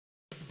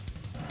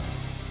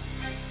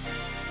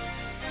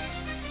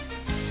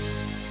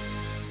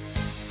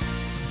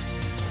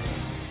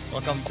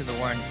Welcome to the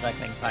Warren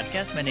Cycling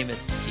Podcast. My name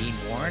is Dean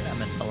Warren.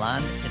 I'm in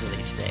Milan,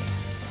 Italy today.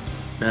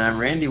 And I'm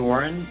Randy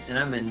Warren, and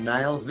I'm in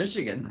Niles,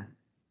 Michigan.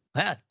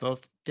 Yeah,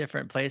 both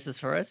different places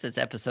for us. It's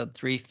episode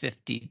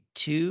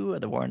 352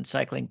 of the Warren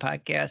Cycling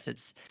Podcast.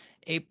 It's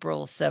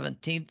April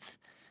 17th,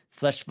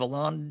 Fleche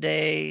Wallonne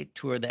Day,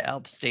 Tour of the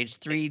Alps Stage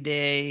 3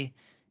 Day.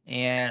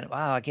 And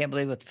wow, I can't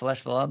believe with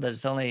Fleche Wallonne that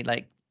it's only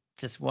like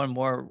just one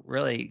more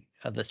really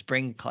of the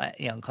spring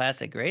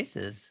classic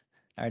races.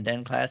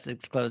 Ardennes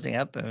Classic's closing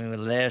up. I mean,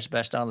 with Liège,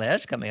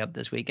 Bastogne-Liège coming up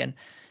this weekend.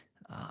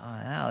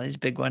 Now these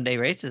big one-day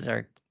races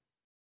are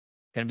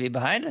going to be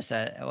behind us.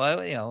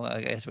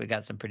 I guess we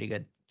got some pretty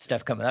good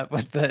stuff coming up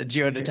with the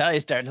Giro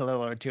d'Italia starting a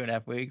little over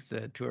 2.5 weeks,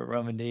 the Tour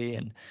Romandie,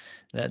 and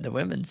the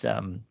women's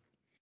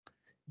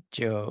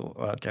Tour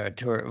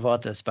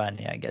Volta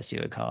España, I guess you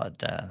would call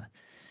it,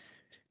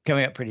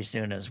 coming up pretty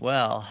soon as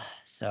well.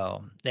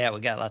 So yeah, we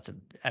got lots of.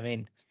 I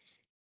mean,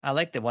 I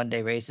like the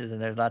one-day races,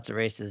 and there's lots of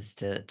races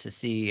to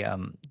see.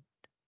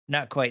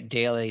 Not quite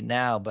daily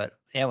now, but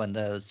yeah, when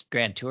those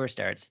Grand Tour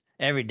starts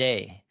every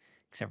day,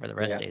 except for the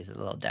rest days, a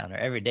little downer.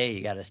 Every day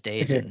you got a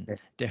stage and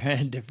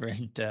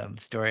different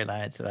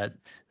storylines, so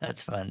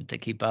that's fun to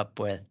keep up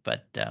with.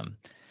 But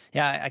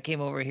yeah, I came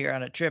over here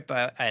on a trip.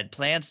 I had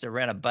plans to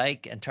rent a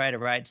bike and try to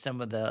ride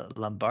some of the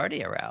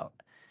Lombardia route,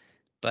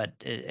 but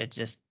it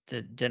just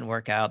didn't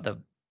work out. The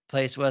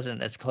place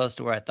wasn't as close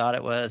to where I thought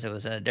it was. It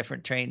was in a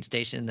different train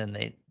station, and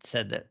they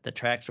said that the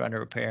tracks were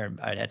under repair and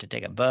I'd have to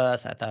take a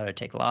bus. I thought it would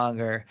take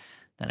longer.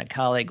 Then a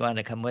colleague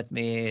wanted to come with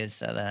me,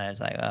 so then I was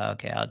like, oh,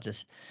 okay, I'll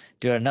just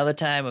do it another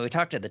time. And we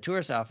talked to the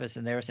tourist office,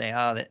 and they were saying,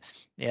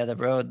 the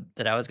road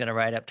that I was going to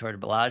ride up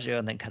toward Bellagio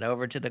and then cut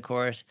over to the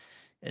course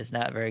is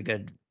not very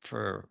good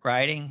for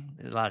riding.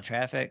 There's a lot of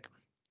traffic.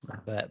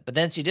 But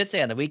then she did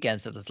say on the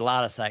weekends that there's a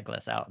lot of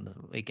cyclists out on the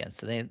weekends.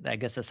 So I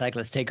guess the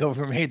cyclists take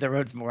over maybe the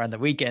roads more on the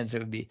weekends. It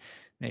would be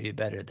maybe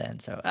better then.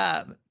 So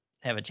have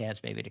a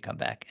chance maybe to come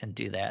back and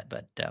do that.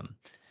 But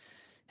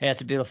yeah,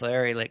 it's a beautiful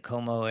area, Lake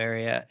Como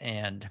area,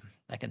 and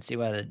I can see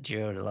why the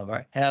Giro de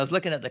Lombard. And I was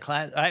looking at the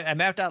climb. I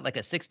mapped out like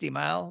a 60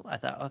 mile. I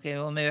thought, okay,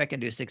 well maybe I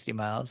can do 60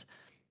 miles,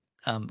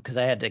 because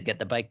I had to get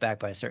the bike back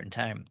by a certain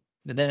time.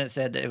 But then it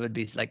said it would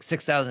be like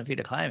 6,000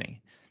 feet of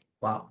climbing.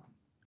 Wow.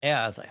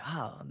 Yeah, I was like,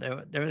 oh,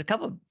 there was a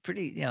couple of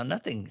pretty,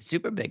 nothing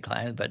super big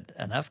climbs, but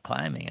enough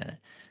climbing. And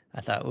I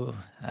thought, ooh,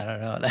 I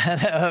don't know,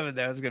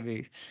 that was going to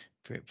be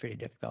pretty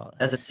difficult.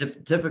 That's a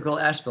typical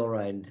Asheville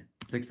ride,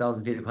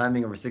 6,000 feet of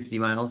climbing over 60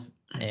 miles.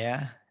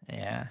 Yeah.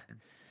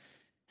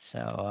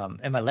 So,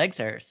 and my legs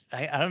are,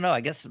 I don't know,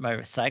 I guess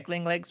my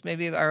cycling legs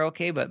maybe are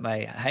okay, but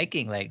my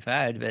hiking legs,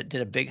 I did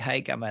a big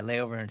hike on my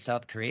layover in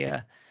South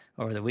Korea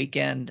over the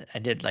weekend. I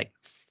did like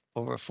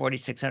over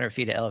 4,600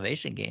 feet of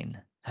elevation gain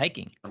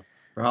hiking.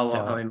 For how long?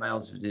 So, how many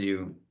miles did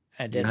you?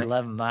 I did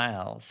 11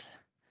 miles,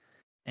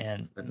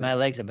 and my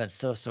legs have been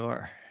so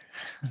sore.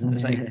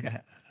 Like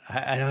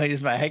I don't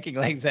use my hiking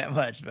legs that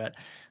much, but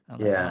I'm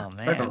like, oh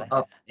man, from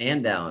up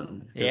and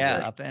down.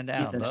 Yeah, up and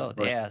down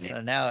both. Yeah,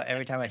 so now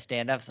every time I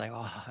stand up, it's like,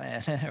 oh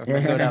man, or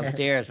if I go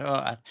downstairs,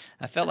 I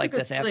felt like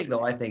this. Feeling,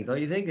 though, I think,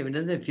 don't you think? I mean,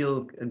 doesn't it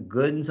feel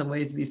good in some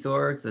ways to be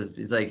sore? Because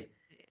it's like,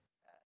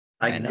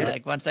 I know,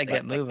 like once I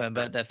get moving,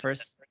 but the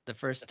first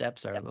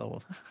steps are a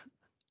little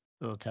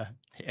tough.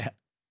 Yeah.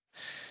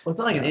 Well, it's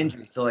not like an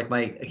injury. So like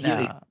my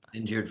Achilles is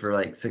injured for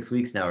like 6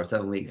 weeks now or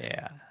 7 weeks.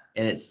 Yeah.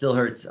 And it still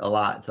hurts a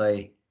lot. So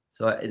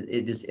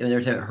it just, and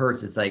every time it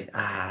hurts, it's like, it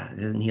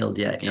hasn't healed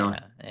yet, you know?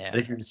 Yeah. But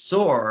if you're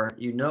sore,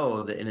 you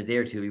know that in a day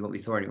or two, you won't be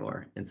sore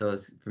anymore. And so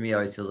for me, it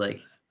always feels like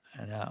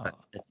I know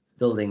it's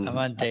building. I'm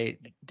on day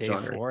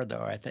 4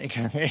 though, I think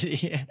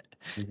already.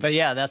 But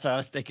yeah, that's what I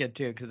was thinking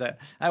too. Cause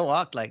I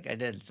walked like I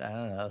did, I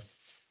don't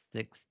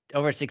know,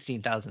 over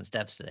 16,000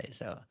 steps today.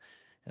 So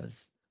it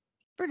was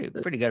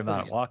pretty good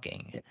amount of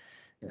walking.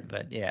 Yeah.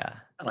 But yeah,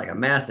 not like a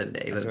massive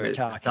day, but we're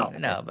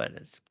talking. No, but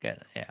it's good.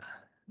 Yeah.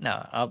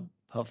 No, I'll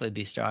hopefully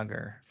be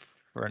stronger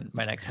for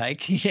my next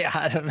hike. Yeah,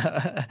 I don't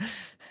know.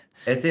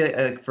 I'd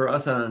say for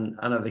us on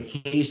a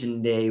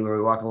vacation day where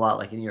we walk a lot,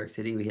 like in New York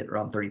City, we hit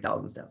around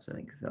 30,000 steps, I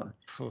think. So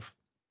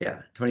yeah,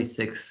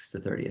 26 to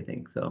 30, I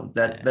think. So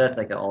that's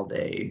like an all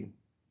day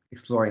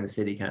exploring the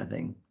city kind of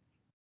thing.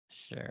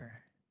 Sure.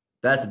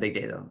 That's a big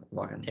day though,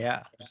 walking.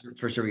 Yeah.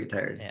 For sure we get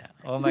tired. Yeah.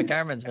 Well, my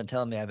Garmin's been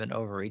telling me I've been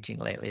overreaching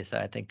lately, so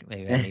I think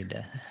maybe I need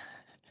to.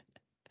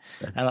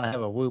 I don't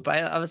have a Whoop.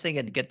 I was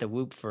thinking to get the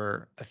Whoop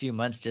for a few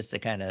months just to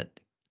kind of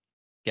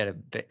get a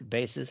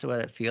basis of what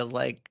it feels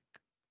like,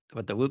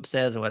 what the Whoop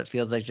says, and what it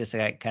feels like, just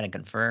to kind of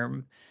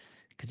confirm,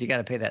 because you got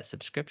to pay that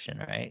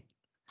subscription, right?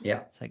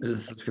 Yeah, there's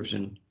a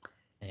subscription.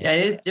 Yeah,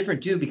 it is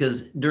different too,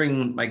 because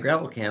during my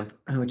gravel camp,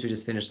 which we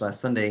just finished last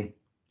Sunday,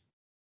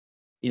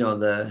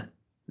 the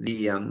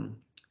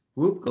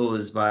Whoop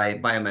goes by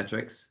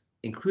biometrics,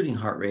 including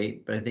heart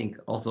rate, but I think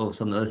also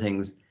some other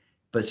things.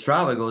 But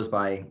Strava goes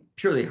by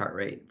purely heart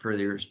rate for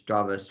your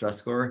Strava stress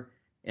score.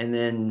 And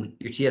then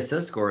your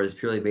TSS score is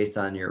purely based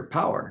on your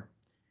power.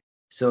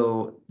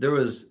 So there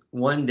was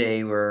one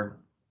day where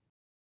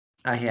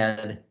I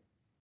had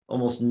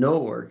almost no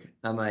work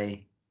on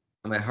my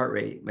on my heart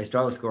rate. My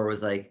Strava score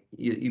was like,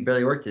 you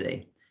barely worked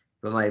today.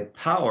 But my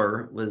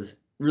power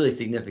was really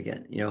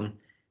significant,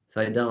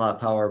 So I'd done a lot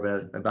of power,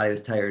 but my body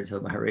was tired, so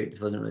my heart rate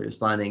just wasn't really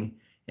responding.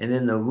 And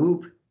then the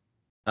Whoop,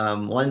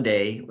 one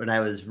day when I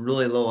was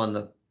really low on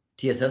the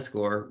TSS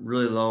score,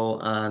 really low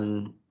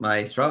on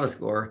my Strava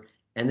score,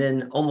 and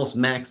then almost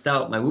maxed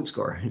out my Whoop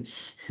score.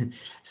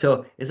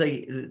 So it's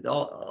like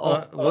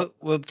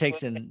Whoop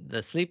takes in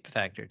the sleep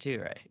factor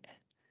too, right?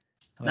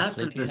 How much not for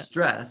sleep you the had?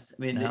 stress.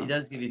 I mean, it No?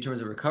 does give you in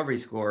terms of recovery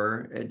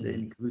score, it Mhm.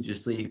 includes your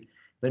sleep,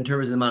 but in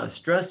terms of the amount of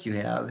stress you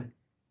have,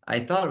 I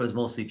thought it was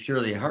mostly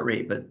purely heart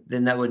rate, but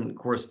then that wouldn't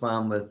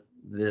correspond with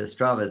the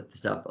Strava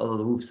stuff, although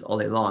the Whoops all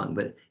day long.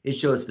 But it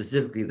showed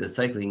specifically the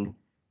cycling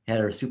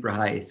had a super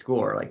high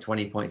score, like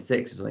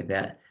 20.6 or something like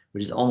that,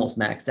 which is almost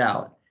maxed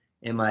out.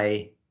 And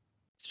my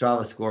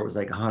Strava score was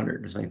like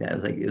 100 or something like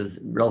that. It was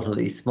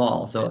relatively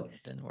small. So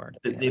It didn't work.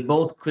 they Yeah.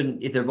 both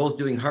couldn't, if they're both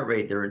doing heart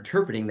rate, they're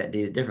interpreting that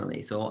data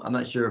differently. So I'm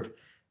not sure if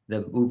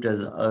the Whoop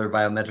does other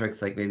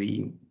biometrics like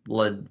maybe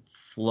blood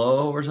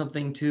flow or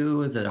something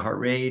too. Is it a heart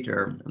rate,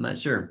 or I'm not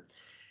sure.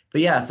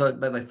 But yeah,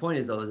 but my point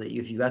is though, is that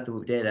if you got the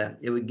Whoop data,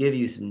 it would give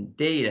you some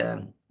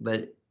data,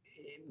 but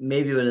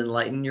maybe it would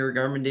enlighten your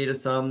Garmin data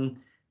some,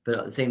 but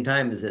at the same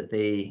time is that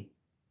they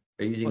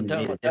are Well, using the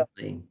data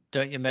differently.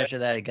 don't you measure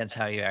that against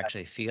how you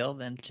actually feel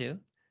then too?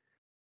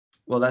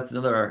 Well, that's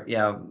another,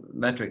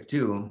 metric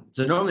too.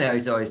 So normally I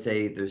used to always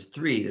say there's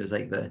three. There's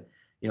like the,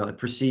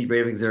 perceived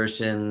rate of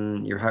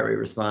exertion, your heart rate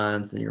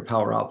response, and your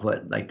power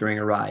output, like during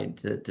a ride.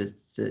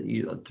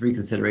 Three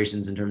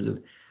considerations in terms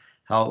of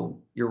how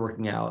you're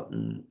working out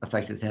and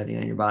effect it's having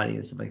on your body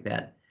and stuff like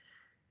that.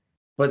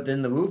 But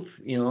then the Whoop,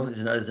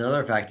 is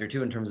another factor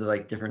too in terms of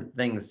like different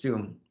things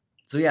too.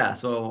 So yeah,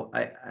 so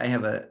I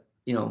have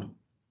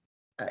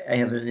I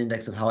have an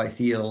index of how I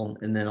feel,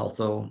 and then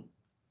also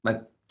my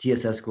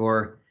TSS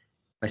score,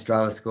 my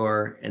Strava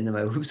score, and then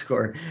my Whoop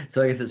score.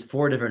 So I guess it's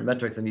 4 different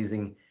metrics I'm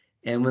using.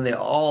 And when they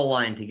all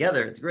align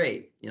together, it's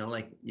great.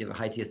 Like you have a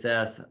high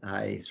TSS, a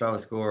high Strava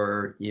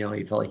score, you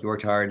felt like you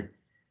worked hard,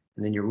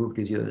 and then your Whoop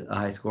gives you a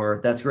high score.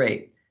 That's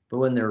great. But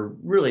when they're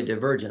really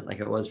divergent, like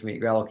it was for me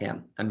at gravel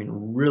camp, I mean,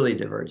 really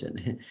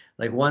divergent.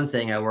 Like one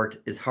saying I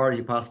worked as hard as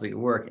you possibly could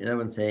work, and another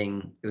one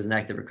saying it was an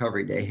active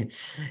recovery day.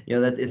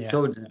 That it's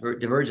so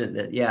divergent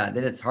that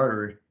then it's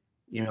harder.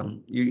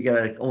 You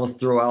gotta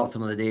almost throw out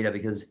some of the data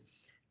because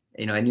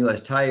I knew I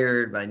was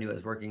tired, but I knew I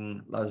was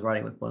working. I was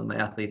riding with one of my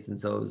athletes, and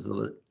so it was a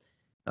little bit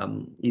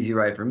easy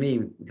ride for me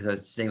because I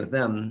was staying with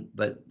them.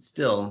 But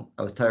still,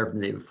 I was tired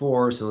from the day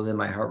before, so then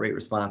my heart rate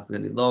response is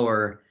going to be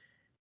lower.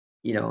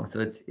 So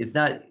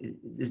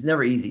it's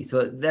never easy.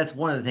 So that's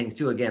one of the things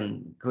too.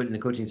 Again, in the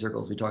coaching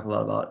circles, we talk a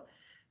lot about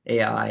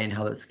AI and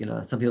how that's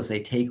gonna. Some people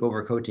say take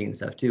over coaching and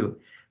stuff too.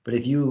 But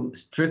if you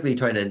strictly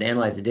try to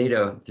analyze the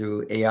data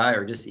through AI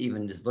or just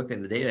look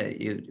at the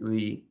data,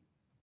 we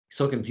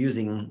so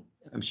confusing.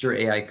 I'm sure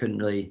AI couldn't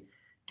really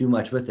do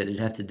much with it. It'd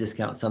have to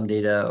discount some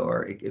data,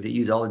 or if it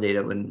used all the data,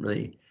 it wouldn't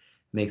really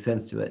make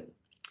sense to it.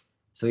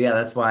 So yeah,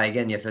 that's why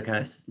again you have to kind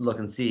of look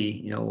and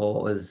see, well,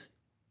 what was,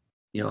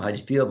 how'd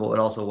you feel, but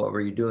also what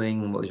were you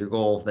doing? What was your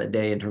goal for that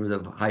day in terms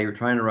of how you're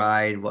trying to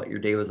ride, what your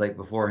day was like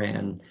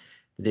beforehand,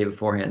 the day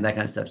beforehand, that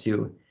kind of stuff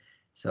too.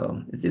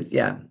 So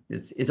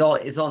it's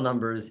all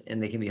numbers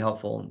and they can be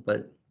helpful,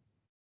 but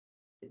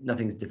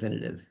nothing's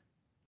definitive.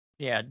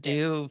 Yeah. Do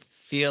you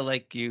feel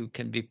like you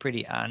can be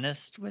pretty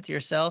honest with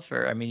yourself?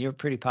 Or, I mean, you're a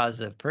pretty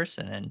positive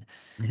person and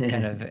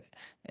kind of,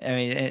 I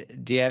mean,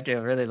 do you have to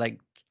really like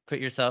put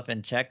yourself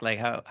in check? Like,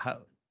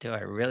 how do I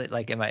really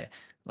like, am I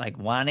like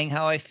wanting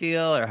how I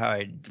feel or how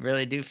I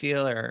really do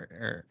feel,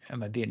 or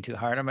am I being too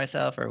hard on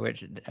myself, or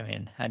which, I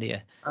mean, how do In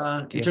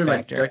you terms of my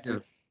factor?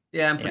 subjective,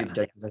 yeah, I'm pretty Yeah.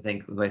 objective, I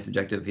think, with my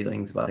subjective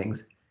feelings about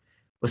things,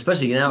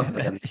 especially now because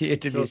like I'm You have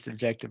to be still,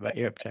 subjective, but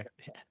you're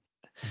objective.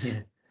 yeah.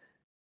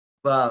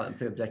 Well, I'm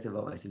pretty objective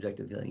about my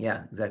subjective feeling.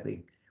 Yeah,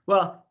 exactly.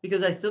 Well,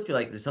 because I still feel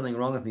like there's something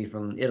wrong with me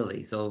from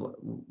Italy. So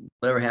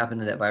whatever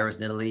happened to that virus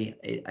in Italy,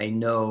 I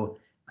know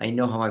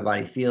how my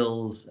body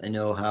feels. I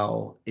know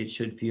how it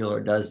should feel or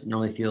does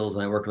normally feels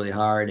when I work really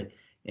hard,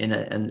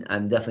 and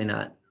I'm definitely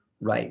not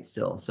right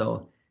still.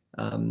 So,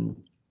 um,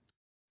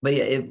 but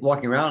yeah,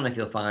 walking around I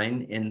feel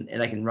fine,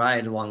 and I can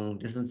ride long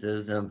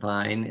distances and I'm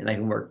fine, and I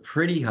can work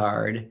pretty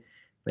hard,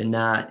 but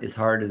not as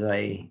hard as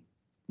I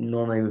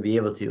normally would be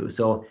able to.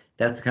 So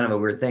that's kind of a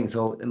weird thing.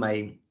 So in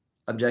my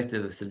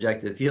objective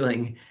subjective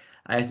feeling,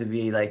 I have to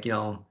be like,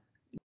 my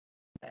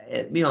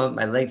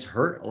legs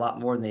hurt a lot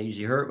more than they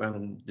usually hurt when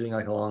I'm doing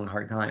like a long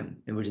hard climb,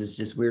 and which is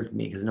just weird for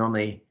me because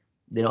normally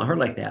they don't hurt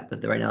like that,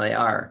 but right now they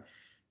are.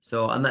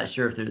 So I'm not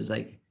sure if there's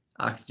like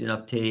oxygen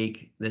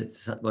uptake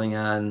that's going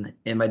on,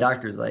 and my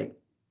doctor's like,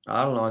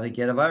 I don't know, I think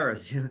you had a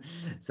virus.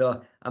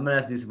 So I'm gonna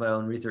have to do some of my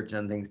own research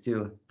on things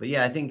too. But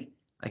yeah, I think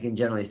I can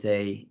generally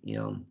say,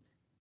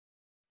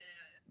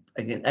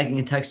 I can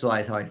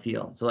contextualize how I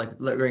feel. So like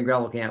during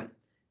gravel camp,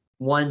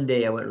 one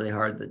day I went really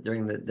hard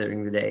during the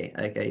day.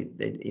 Like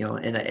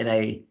and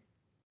I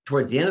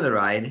towards the end of the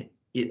ride,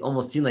 it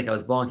almost seemed like I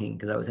was bonking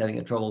because I was having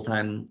a trouble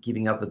time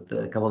keeping up with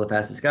a couple of the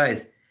fastest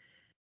guys.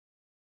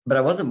 But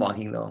I wasn't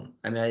walking though.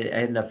 I mean, I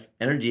had enough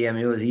energy. I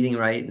mean, I was eating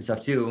right and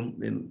stuff too.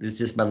 It was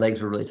just my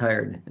legs were really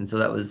tired, and so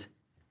that was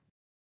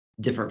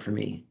different for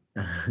me.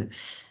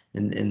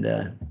 and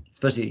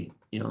especially,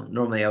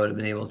 normally I would have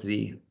been able to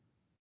be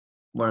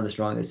one of the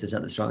strongest, if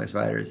not the strongest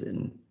riders,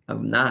 and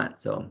I'm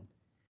not. So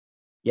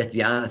you have to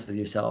be honest with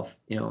yourself.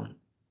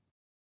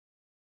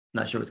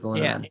 Not sure what's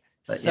going on,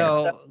 but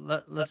yeah. So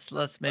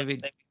let's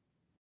maybe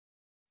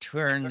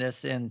turn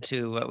this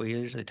into what we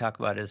usually talk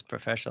about as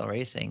professional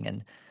racing,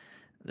 and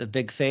the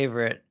big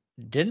favorite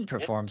didn't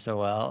perform so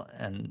well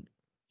and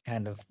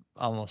kind of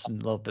almost a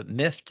little bit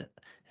miffed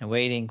and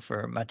waiting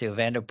for Mathieu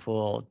van der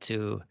Poel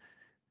to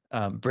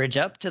bridge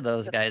up to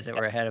those guys that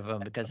were ahead of him,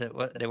 because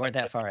they weren't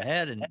that far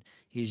ahead, and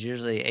he's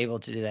usually able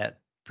to do that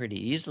pretty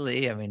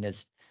easily. I mean,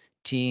 his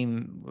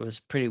team was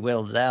pretty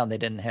whittled down. He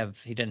didn't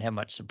have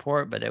much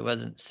support, but it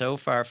wasn't so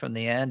far from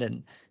the end.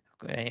 And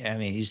I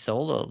mean, he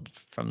soloed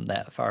from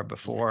that far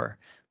before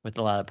with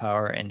a lot of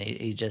power, and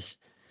he just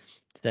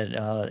said,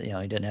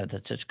 he didn't have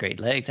such great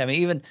legs. I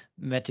mean, even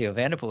Mathieu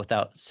van der Poel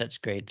without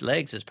such great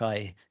legs is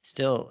probably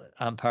still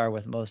on par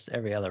with most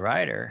every other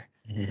rider.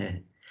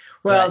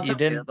 Well, you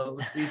didn't.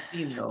 We've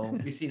seen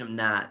him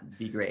not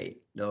be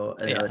great though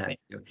another time.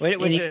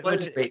 And he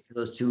was great for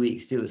those 2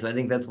 weeks too. So I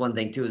think that's one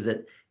thing too, is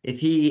that if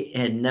he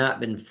had not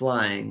been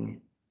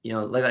flying,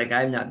 like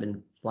I've not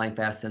been flying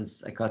fast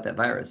since I caught that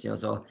virus.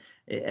 So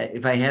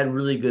if I had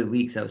really good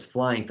weeks, I was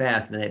flying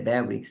fast, and then I had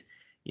bad weeks,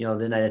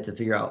 then I'd have to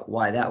figure out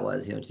why that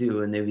was,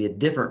 too, and there'd be a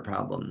different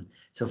problem.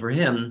 So for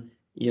him,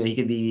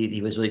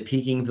 he was really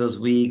peaking for those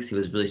weeks. He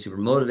was really super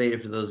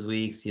motivated for those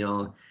weeks,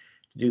 to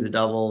do the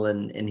double,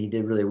 and he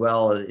did really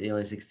well.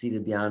 He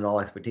succeeded beyond all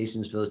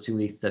expectations for those 2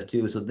 weeks stuff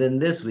too. So then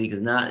this week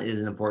is not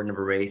as important of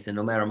a race, and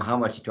no matter how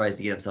much he tries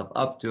to get himself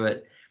up to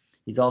it,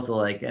 he's also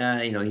like,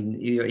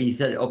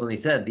 he openly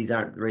said these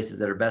aren't the races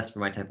that are best for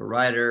my type of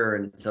rider,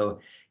 and so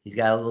he's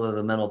got a little bit of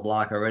a mental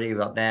block already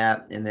about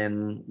that. And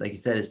then, like you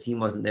said, his team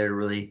wasn't there to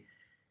really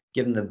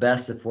give him the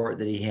best support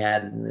that he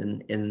had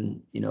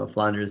in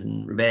Flanders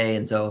and Roubaix,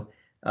 and so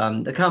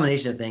the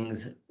combination of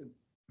things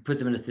puts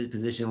him in a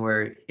position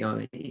where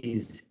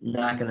he's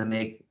not going to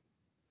make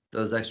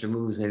those extra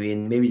moves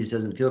and maybe just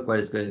doesn't feel quite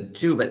as good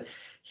too. But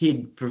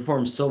he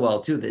performed so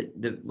well too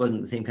that there wasn't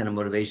the same kind of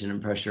motivation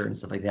and pressure and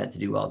stuff like that to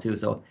do well too.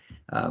 So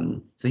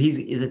that's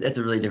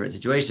a really different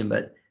situation.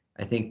 But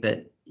I think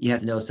that you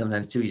have to know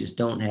sometimes too, you just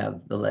don't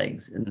have the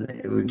legs,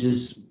 and which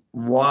is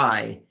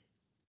why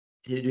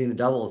doing the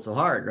double is so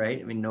hard,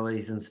 right? I mean,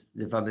 nobody since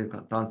Fabio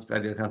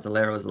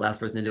Cancellara was the last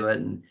person to do it,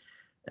 and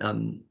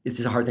it's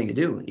just a hard thing to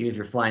do, even if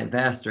you're flying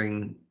fast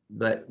during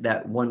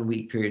that 1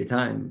 week period of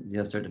time,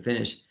 start to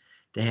finish,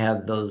 to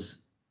have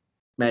those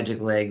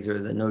magic legs or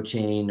the no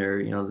chain,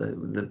 or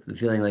the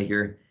feeling like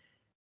you're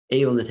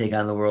able to take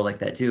on the world like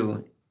that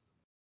too.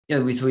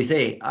 We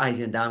say he's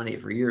gonna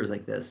dominate for years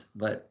like this,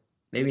 but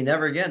maybe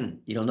never again.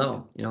 You don't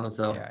know.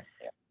 So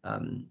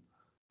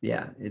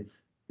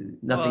it's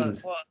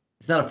nothing's.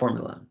 It's not a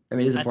formula. I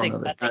mean, it is a formula,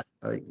 but it's not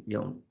like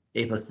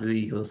A plus B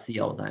equals C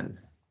all the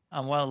times.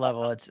 On one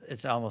level,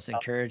 it's almost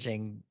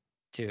encouraging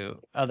to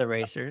other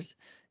racers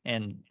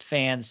and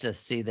fans to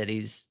see that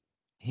he's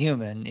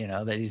human,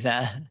 that he's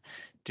not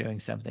doing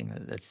something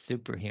that's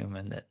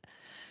superhuman, that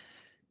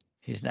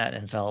he's not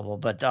infallible.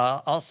 But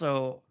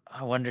also,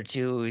 I wonder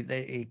too,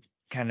 he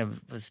kind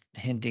of was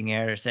hinting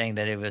at or saying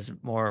that it was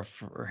more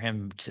for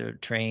him to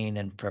train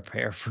and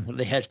prepare for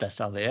the Edge, best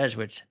on the Edge,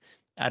 which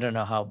I don't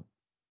know how.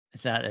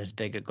 It's not as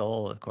big a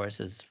goal, of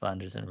course, as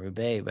Flanders and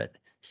Roubaix, but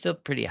still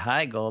pretty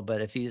high goal. But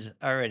if he's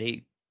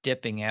already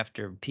dipping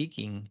after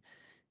peaking,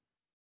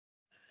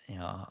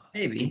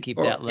 maybe to keep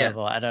that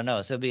level, I don't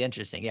know. So it'll be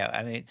interesting. Yeah,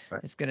 I mean,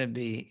 It's going to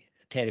be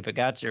Tadej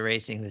Pogačar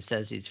racing, who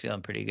says he's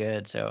feeling pretty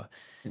good. So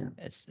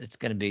it's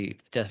going to be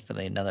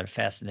definitely another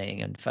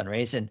fascinating and fun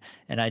race. And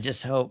I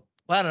just hope.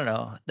 Well, I don't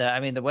know.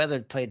 The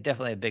weather played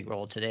definitely a big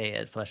role today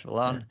at Fleche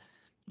Wallonne.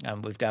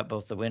 We've got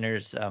both the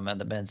winners on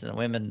the men's and the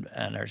women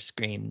on our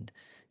screen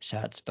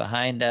shots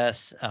behind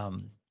us.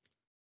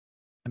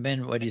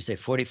 What do you say?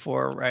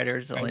 44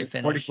 riders only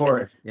finished.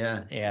 44.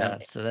 Yeah.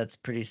 So that's a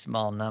pretty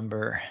small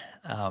number.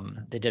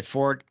 They did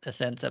 4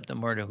 ascents up the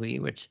Mort de Huy,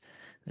 which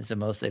is the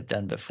most they've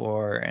done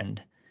before.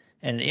 And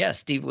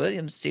Stephen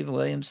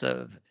Williams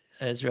of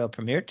Israel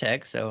Premier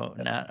Tech, so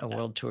not a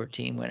World Tour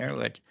team winner,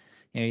 which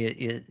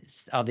you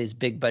all these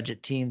big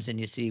budget teams, and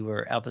you see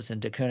where Alpes and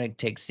De Koenig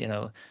takes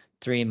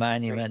 3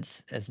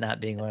 monuments as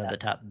not being one of the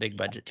top big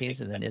budget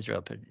teams, and then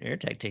Israel Premier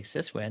Tech takes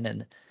this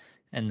win,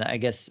 and I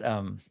guess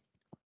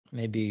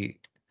maybe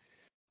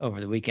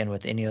over the weekend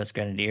with Ineos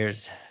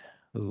Grenadiers,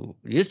 who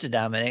used to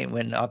dominate,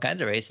 win all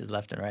kinds of races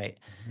left and right,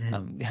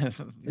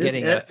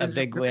 getting a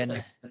big win. I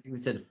think they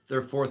said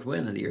their 4th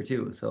win of the year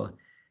too, so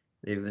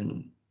they've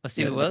been. Well,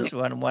 Stephen Wills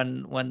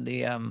won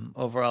the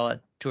overall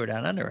at Tour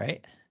Down Under,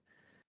 right?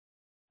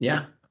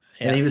 Yeah.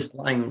 And he was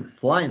flying.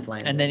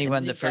 And then he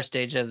won the first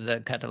stage of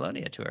the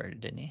Catalonia Tour,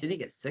 didn't he? Did he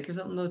get sick or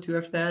something though too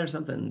after that, or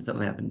something?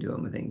 Something happened to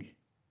him, I think.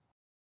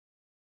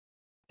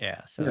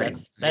 Yeah, so Anyway,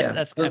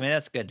 that's I so, mean,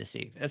 that's good to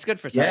see. It's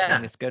good for cycling.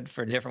 yeah, It's good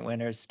for different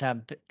winners.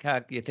 Tom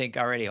Pidcock, you think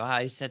already, wow,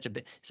 he's such a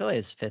big. It's only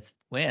his fifth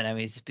win. I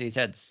mean, he's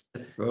had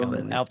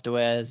Roman, Alpe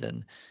d'Huez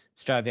and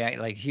Strade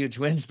like huge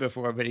wins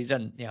before, but he's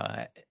done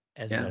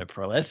hasn't been yeah, a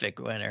prolific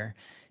winner.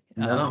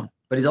 no,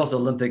 but he's also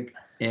Olympic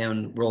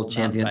and world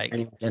Mountain champion, bike,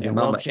 champion mountain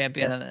world bike.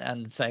 champion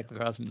on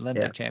cyclocross, Yeah,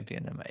 Olympic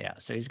champion. Yeah,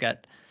 so he's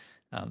got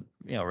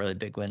really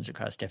big wins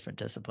across different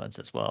disciplines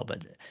as well.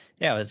 But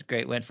yeah, it was a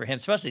great win for him,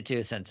 especially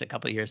too since a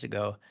couple of years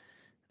ago,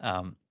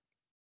 um,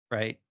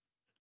 right,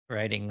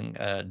 riding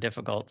a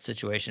difficult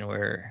situation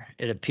where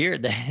it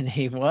appeared that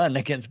he won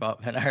against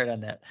Mount Menard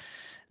on that.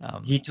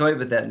 he toyed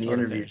with that in the photo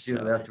interview finish. too.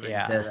 So Afterwards, he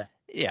said,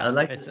 yeah, "I'd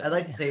like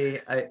to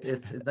say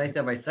it's nice to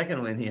have my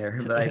second win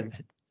here, but I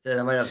said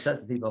I might upset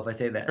some people if I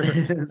say that."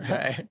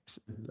 right.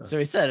 So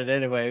he said it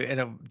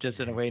anyway, just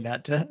in a way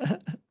not to.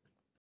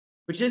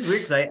 Which is weird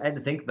because I had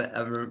to think, but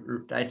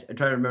I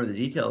try to remember the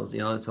details.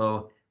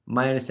 So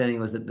my understanding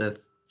was that the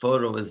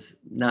photo was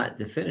not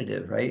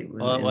definitive, right?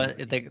 Well, it was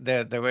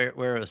the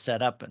where it was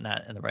set up, but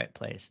not in the right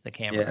place. The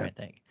camera, Yeah. I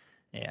think.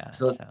 Yeah.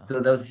 So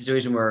that was a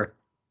situation where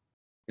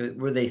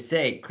they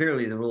say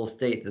clearly the rules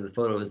state that the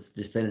photo is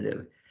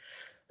definitive,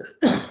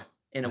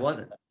 and it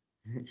wasn't.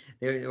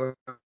 They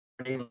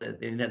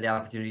didn't have the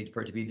opportunity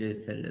for it to be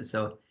definitive,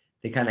 so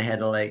they kind of had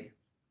to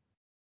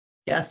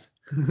guess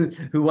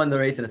who won the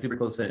race in a super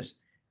close finish.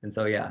 And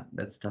so yeah,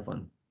 that's a tough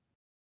one.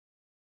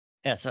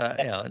 Yeah. So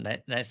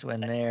nice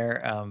win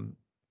there.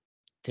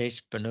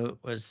 Tej Banut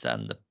was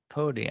on the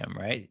podium,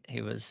 right?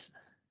 He was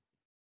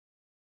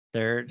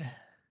third.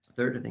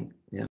 Third, I think.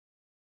 Yeah.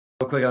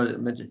 Real quick, I want to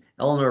mention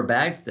Eleanor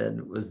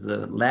Bagstead was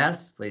the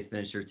last place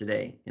finisher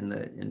today in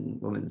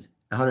women's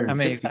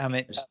 106. How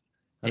many?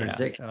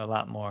 106. Yeah, so a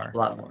lot more. A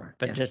lot more.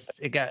 But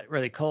it got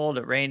really cold.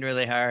 It rained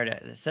really hard.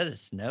 It said it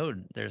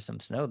snowed. There's some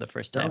snow the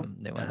first time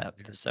they went up.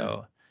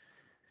 So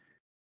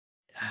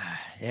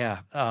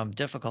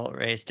difficult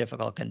race,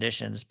 difficult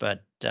conditions,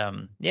 but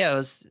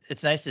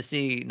it's nice to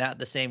see not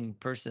the same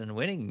person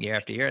winning year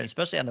after year, and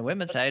especially on the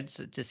women's side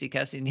to see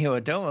Cassie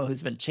Niewiadoma,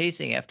 who's been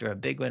chasing after a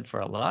big win for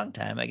a long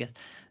time. I guess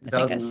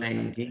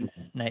 2019.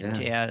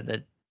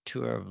 The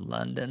Tour of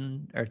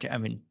London,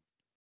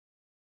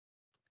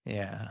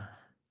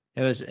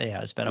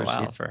 it's been a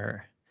while for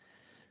her.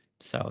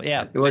 So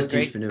yeah, it was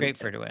great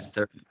for her to win.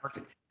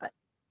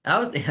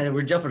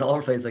 We're jumping all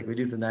over the place like we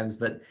do sometimes,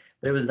 but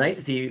it was nice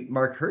to see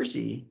Mark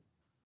Hershey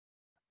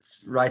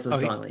rise so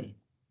strongly.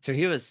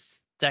 He was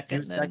second. He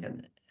was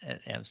second. At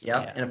Amstel,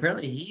 yeah, and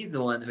apparently he's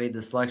the one that made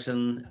the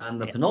selection on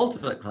the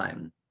penultimate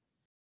climb.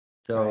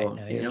 So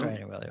he was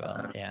riding really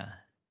well.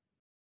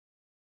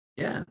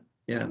 Yeah.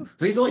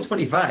 So he's only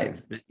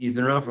 25, but he's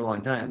been around for a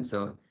long time.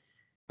 So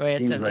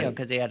it's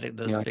because he had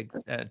those big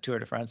Tour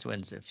de France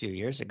wins a few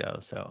years ago,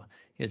 so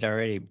he was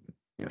already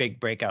big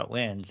breakout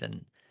wins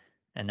and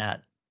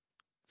not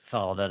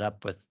followed it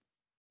up with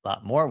a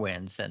lot more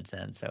wins since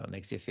then. So it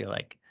makes you feel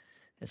like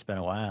it's been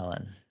a while,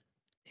 and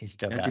he's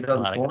still got a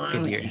lot of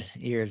good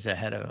years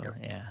ahead of him.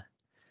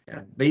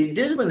 Yeah, but he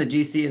did win the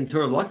GC in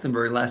Tour of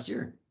Luxembourg last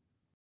year.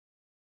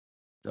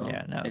 So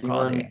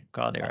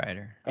quality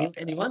rider.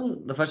 And he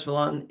won the Fleche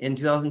Wallonne in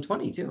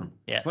 2020 too.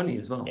 Yes. 20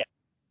 as well. Yeah.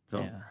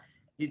 So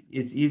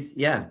he's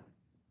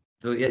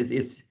So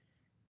it's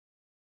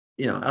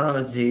I don't know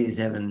if he's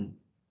having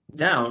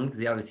down because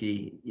he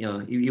obviously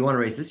he won a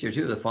race this year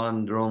too, the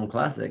Fond du Rhône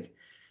Classic.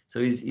 So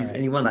and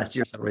he won last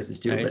year some races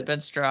too. He's been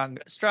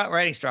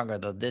riding stronger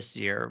though this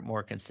year,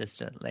 more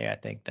consistently I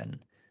think than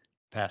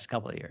past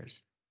couple of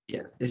years.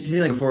 Yeah, it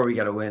seems like before we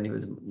got a win, he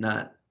was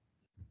not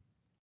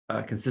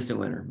a consistent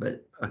winner,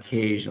 but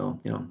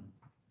occasional.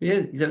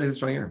 He's having a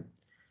strong year.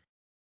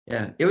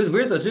 Yeah, it was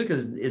weird though too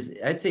because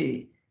I'd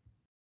say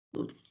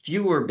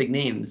fewer big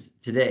names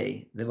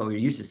today than what we were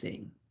used to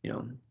seeing.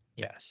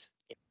 Yes.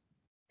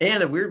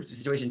 And a weird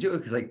situation too,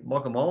 because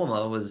Malcolm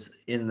Mollema was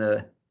in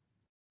the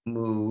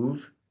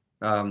move,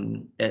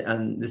 and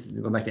this is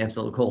going back to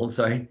Amstel cold,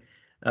 sorry,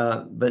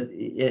 but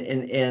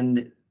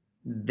and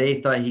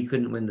they thought he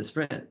couldn't win the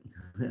sprint,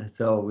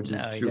 which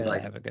is true. He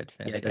have a good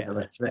finish.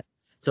 Sprint.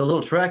 So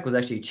Lidl-Trek was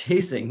actually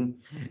chasing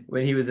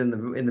when he was in the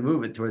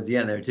movement towards the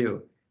end there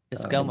too.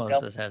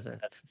 Skelmos has a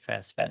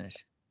fast finish.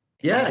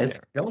 Yeah,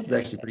 Skelmos is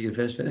actually pretty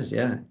good finish.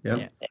 Yeah.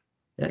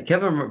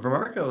 Kevin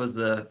Vermarco was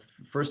the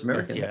first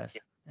American. Yes.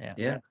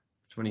 Yeah.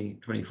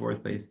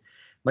 24th place.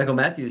 Michael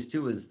Matthews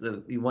too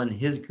he won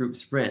his group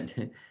sprint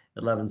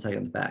 11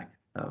 seconds back.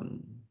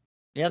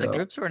 The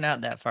groups were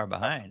not that far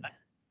behind.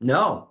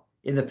 No,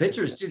 in the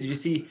pictures too. Did you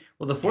see?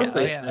 Well, the fourth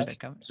place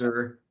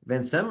finisher,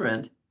 Van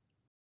Semerent,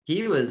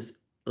 he was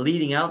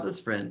leading out the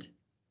sprint,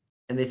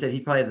 and they said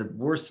he probably had the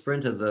worst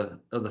sprint of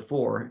the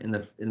four in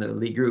the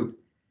lead group,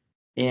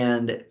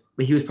 and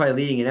he was probably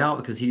leading it out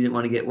because he didn't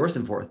want to get worse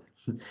than fourth,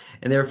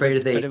 and they're afraid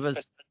if they. But it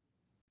was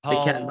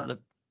Paul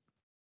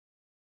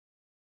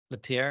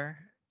Lapierre.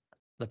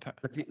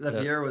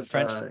 Lapierre was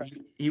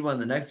he won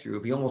the next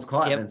group. He almost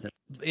caught Vincent.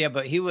 Yeah,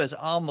 but he was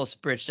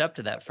almost bridged up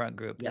to that front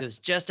group. He was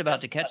just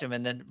about to catch him,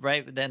 and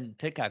then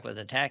Pidcock was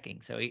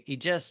attacking. So he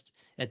just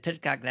Had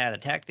Pitcock not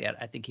attacked that,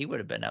 I think he would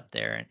have been up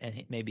there,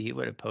 and maybe he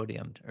would have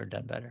podiumed or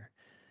done better.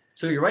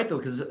 So you're right though,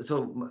 because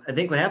so I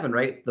think what happened,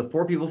 right? The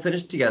 4 people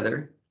finished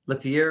together.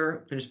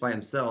 Lapierre finished by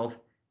himself,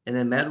 and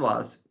then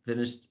Madouas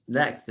finished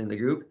next in the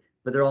group,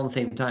 but they're all in the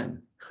same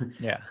time.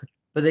 Yeah.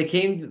 But they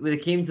came to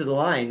the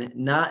line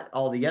not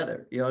all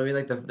together. You know what I mean?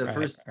 Like the Right,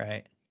 first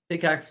right.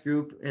 Pitcock's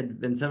group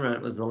had been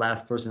Semrant was the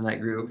last person in that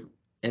group,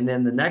 and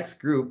then the next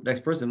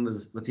person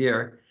was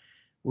Lapierre,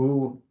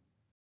 who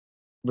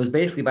was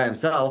basically by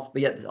himself,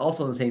 but yet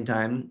also in the same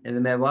time, and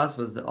then Madouas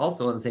was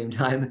also in the same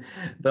time,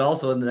 but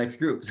also in the next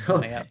group.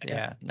 So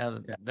yeah.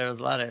 No, there was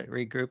a lot of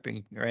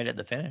regrouping right at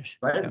the finish.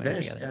 Right at the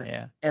finish,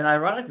 yeah. And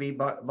ironically,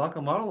 Bauke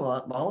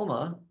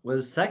Mollema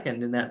was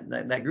second in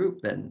that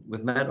group then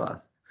with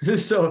Madouas.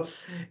 So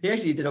he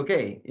actually did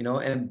okay, you know.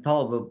 And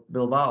Paulo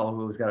Bilbao,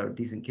 who's got a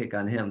decent kick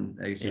on him,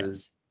 actually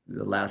was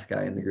the last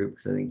guy in the group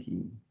because I think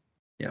he,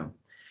 you know,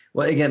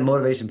 well, again,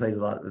 motivation plays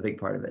a big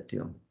part of it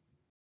too.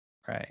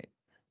 Right.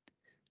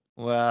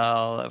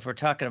 Well, if we're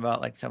talking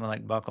about like someone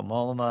like Bauke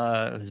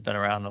Mollema, who's been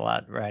around a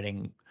lot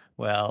riding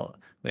well,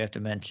 we have to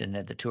mention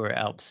at the Tour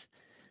Alps,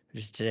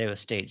 which today was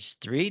stage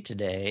 3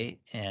 today,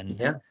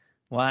 and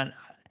Juan,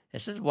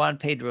 it says Juan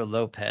Pedro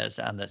Lopez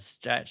on the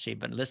stat sheet,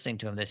 but listening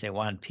to him, they say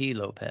Juan P.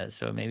 Lopez,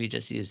 so maybe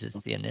just uses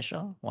the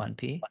initial Juan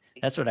P.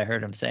 That's what I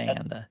heard him saying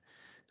on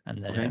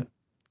the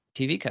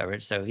TV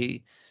coverage. So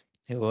he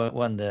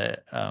won the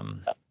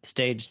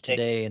stage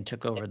today and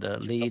took over the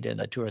lead in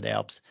the Tour of the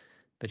Alps,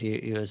 but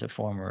he was a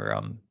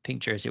former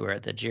pink jersey wearer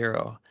at the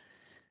Giro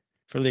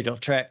for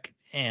Lidl-Trek.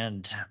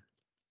 And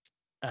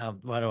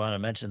what I want to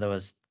mention though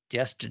is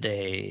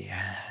yesterday,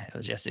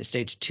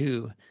 stage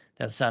 2,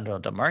 that's Sandro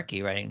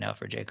Damarchi riding now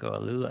for Jaco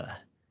Alula.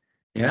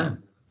 Yeah.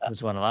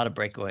 Who's won a lot of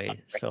breakaway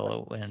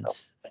solo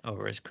wins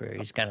over his career.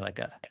 He's kind of like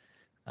a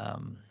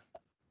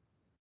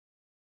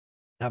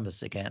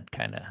Thomas again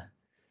kind of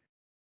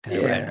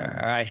rider.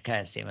 Or I kind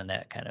of see him in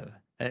that kind of.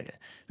 But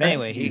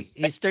anyway, he's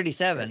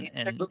 37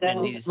 and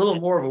he's a little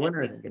more of a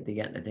winner at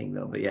the end, I think,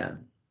 though. But yeah,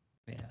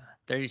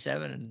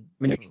 37 and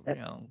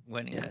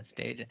winning that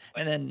stage.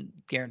 And then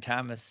Geraint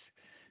Thomas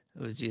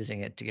was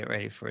using it to get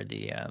ready for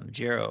the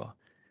Giro.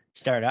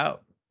 Start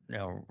out,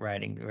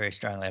 riding very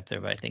strongly up there,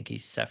 but I think he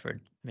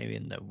suffered. Maybe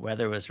the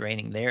weather was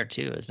raining there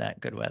too. It's not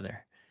good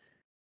weather.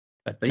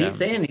 But he's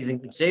saying he's in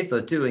good shape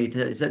though too.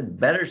 He said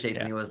better shape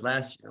than he was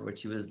last year,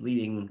 which he was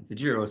leading the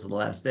Giro to the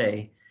last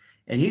day,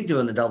 and he's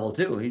doing the double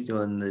too. He's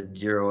doing the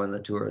Giro and the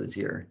Tour this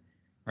year.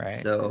 Right.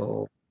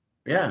 So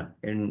yeah,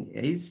 and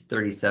he's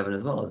 37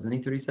 as well, isn't he?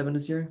 37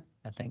 this year.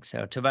 I think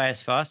so.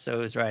 Tobias Fosso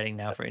is riding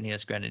now for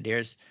Ineos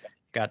Grenadiers.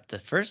 Got the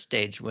first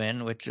stage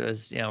win, which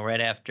was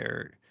right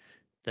after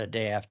the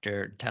day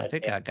after Tom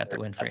Pidcock got the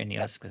win for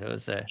Ineos, because it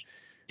was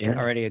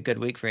already a good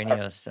week for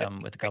Ineos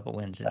with a couple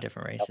wins in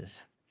different races.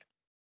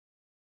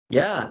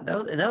 Yeah, that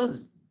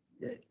was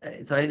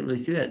so I didn't really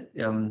see that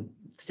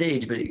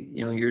stage, but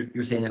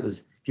you're saying it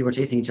was people were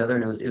chasing each other,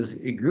 and it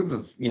was a group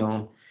of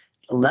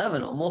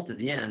 11 almost at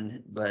the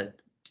end,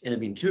 but ended up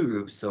being 2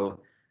 groups.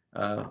 So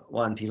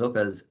Juan P.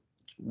 Lopez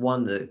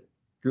won the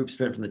group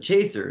sprint from the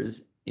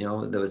chasers.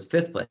 That was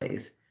 5th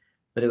place,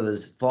 but it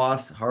was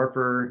Foss,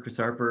 Chris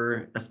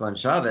Harper, Esteban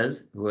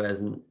Chavez, who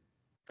hasn't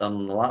done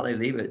a lot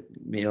lately, but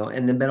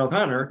and then Ben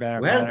O'Connor,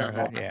 who has done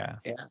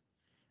a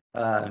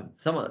lot,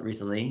 somewhat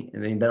recently. I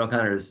mean, Ben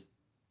O'Connor's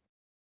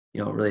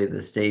really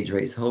the stage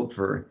race hope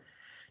for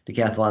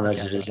decathlon,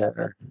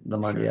 the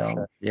Mondial.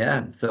 Sure.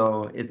 Yeah,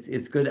 so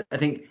it's good. I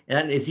think.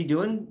 And is he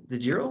doing the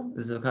Giro?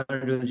 Is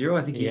O'Connor doing the Giro?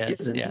 I think he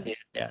is.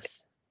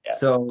 Yes.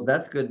 So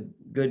that's good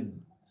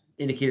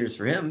indicators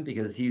for him,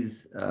 because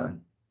he's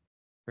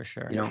for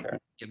sure. I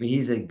mean,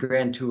 he's a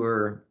Grand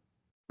Tour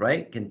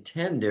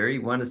contender. He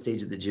won a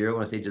stage of the Giro,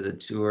 won a stage of the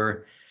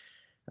Tour.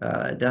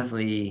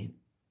 Definitely.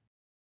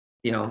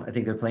 I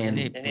think they're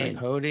playing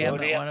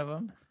podium at one of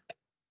them.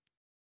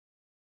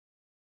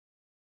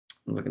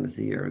 I'm looking to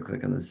see here real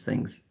quick on these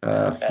things.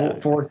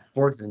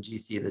 Fourth in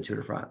GC of the Tour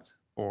de France.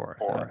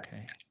 Fourth.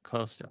 Okay.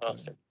 Close.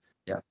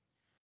 Yeah.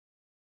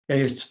 And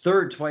he was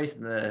 3rd twice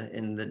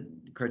in the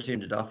Criterium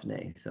du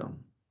Dauphiné. So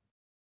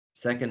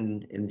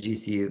 2nd in the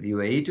GC of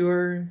UAE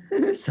Tour.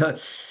 So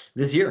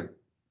this year.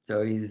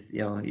 So he's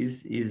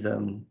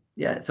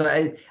So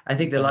I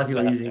think that a lot of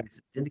people are using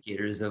these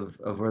indicators of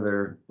where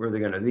they're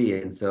going to be,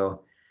 and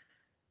so.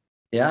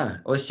 Yeah,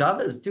 it's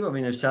Chavez too. I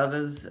mean, if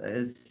Chavez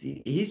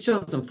he's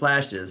shown some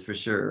flashes for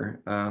sure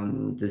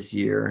this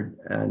year,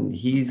 and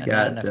he's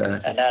got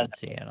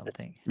consistency. I don't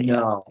think.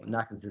 No,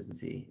 not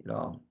consistency at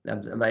all.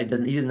 He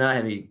does not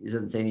have any. He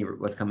doesn't say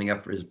what's coming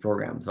up for his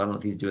program, so I don't know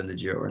if he's doing the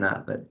Giro or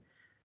not. But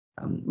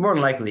more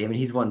than likely, I mean,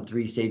 he's won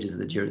 3 stages of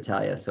the Giro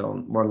d'Italia, so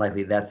more than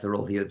likely that's the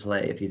role he would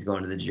play if he's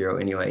going to the Giro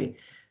anyway.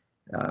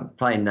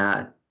 Probably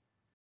not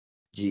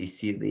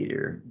GC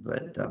leader,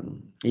 but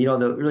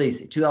really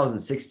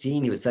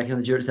 2016 he was 2nd in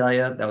the Giro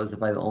d'Italia. That was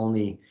probably the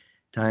only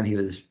time he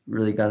was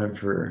really gunning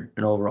for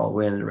an overall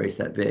win in a race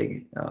that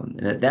big.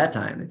 And at that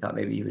time, they thought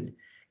maybe he would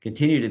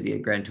continue to be a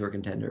Grand Tour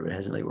contender, but it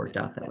hasn't really worked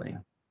out that way.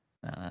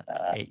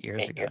 That's 8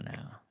 years ago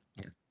now.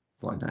 Yeah,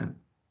 it's a long time.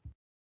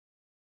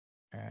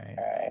 All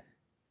right.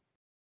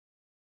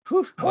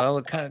 Whew. Well,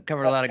 we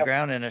covered a lot of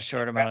ground in a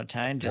short amount of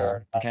time, just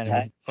kind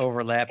of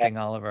overlapping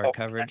all of our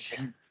coverage.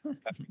 Well,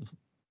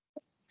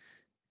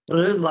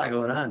 there's a lot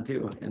going on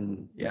too,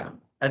 and yeah,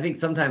 I think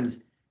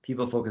sometimes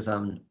people focus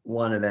on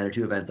one event or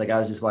two events. Like I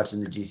was just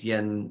watching the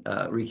GCN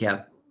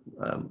recap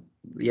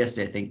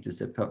yesterday, I think, just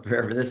to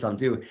prepare for this some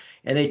too,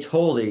 and they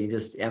totally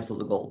just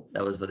absolute gold.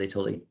 That was what they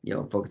totally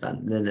focused on.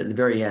 And then at the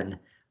very end,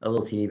 a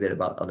little teeny bit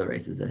about other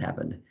races that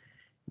happened.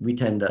 We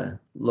tend to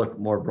look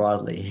more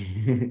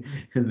broadly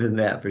than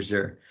that for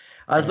sure.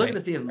 I was looking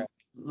to see if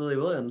Lily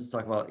Williams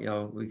talk about,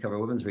 we cover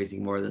women's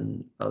racing more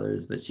than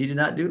others, but she did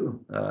not do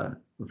the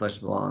Fleche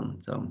of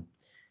Wallonne. So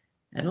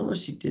I don't know if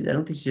she did. I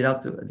don't think she did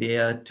out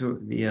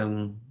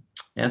the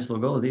Amstel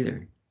Gold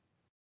either.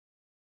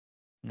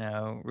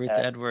 No, Ruth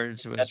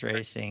Edwards was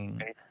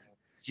racing.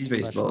 She's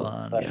raced both.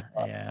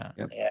 Yeah.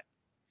 Yep.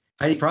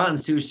 Heidi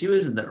Franz too. She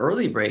was in the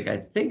early break, I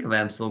think, of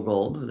Amstel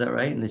Gold. Was that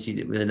right? And then she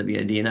ended up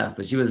being a DNF,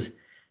 but she was,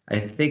 I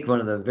think,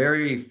 one of the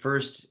very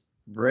first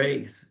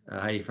breaks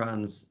Heidi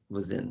Franz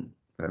was in,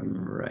 if I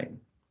remember right.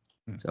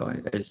 So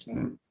I just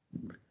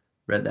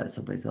read that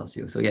someplace else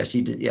too. So yeah,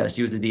 she did. Yeah,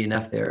 she was a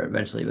DNF there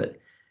eventually, but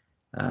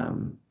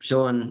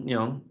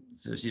showing,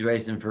 so she's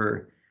racing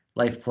for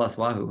Life Plus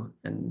Wahoo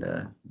and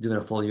doing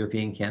a full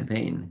European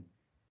campaign.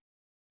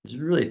 She's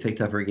really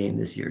picked up her game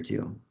this year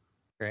too.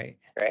 Great.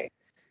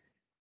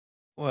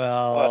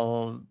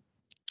 Well,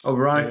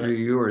 Veronica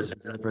Viewers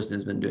is another person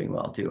who's been doing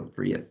well too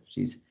for you.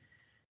 She's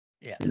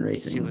been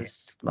racing. She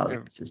was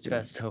their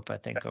best hope, I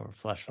think, over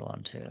Fleche of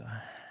Wallonne too.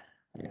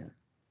 Yeah.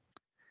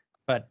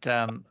 But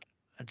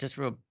just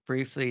real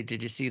briefly,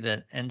 did you see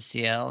the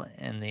NCL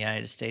in the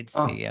United States,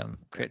 the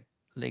Crit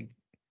League?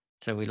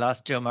 So we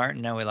lost Joe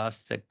Martin. Now we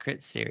lost the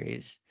Crit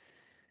Series.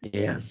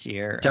 Yeah. This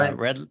year,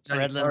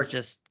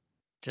 Redlands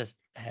just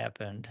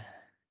happened.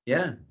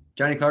 Yeah.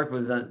 Johnny Clark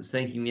was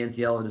thanking the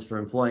NCL just for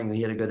employing him.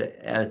 He had a good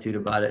attitude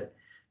about it.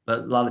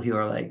 But a lot of people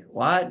are like,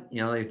 what?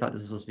 They thought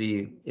this was supposed to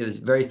be, it was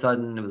very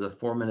sudden. It was a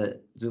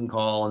 4-minute Zoom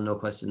call and no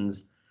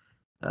questions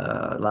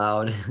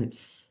allowed.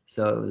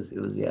 So it's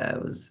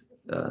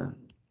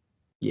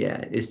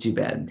too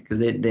bad because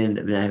they ended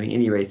up not having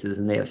any races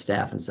and they have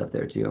staff and stuff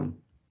there too.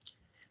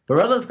 But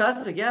Redlands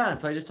Classic, yeah.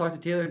 So I just talked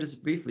to Taylor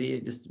just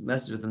briefly, just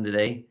messaged with him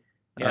today.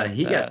 Yeah,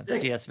 he got sick.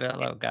 CS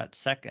Vetlo got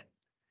second.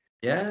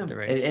 Yeah,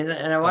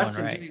 and I watched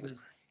him too.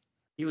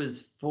 He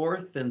was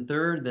fourth and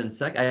third, then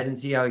second. I didn't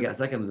see how he got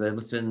second, but it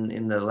must have been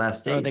in the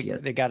last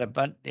stage. They got a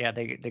bunch. Yeah,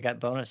 they got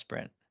bonus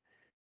sprint.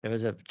 There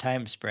was a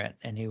time sprint,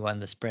 and he won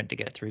the sprint to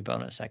get 3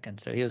 bonus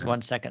seconds. So he was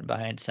 1 second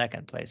behind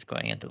second place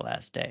going into the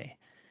last day.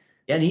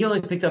 Yeah, and he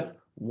only picked up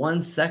 1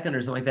 second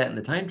or something like that in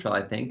the time trial,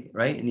 I think,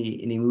 right? And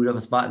he moved up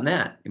a spot in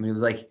that. I mean, it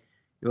was like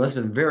it must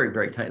have been very,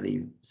 very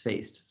tightly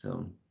spaced.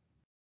 So,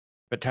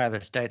 but Tyler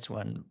Stites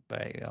won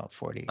by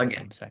 40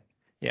 seconds.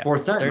 Yeah,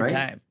 fourth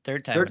time,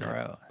 third time in a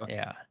row. Okay.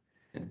 Yeah.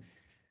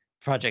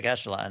 Project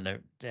Echelon,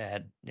 they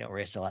had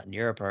raced a lot in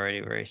Europe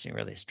already, racing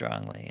really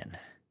strongly, and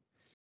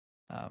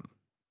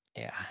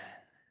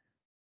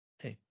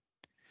they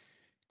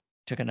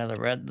took another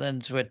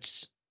Redlands,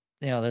 which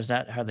there's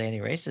not hardly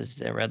any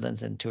races at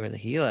Redlands and Tour de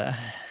Gila,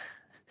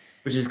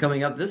 which is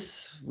coming up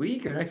this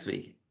week or next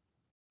week.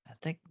 I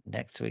think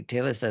next week.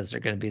 Taylor says they're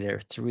going to be there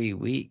 3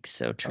 weeks,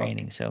 so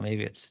training. So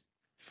maybe it's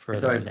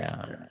further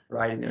down.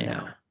 Riding there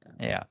now.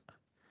 Yeah.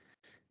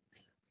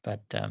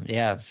 But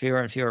fewer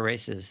and fewer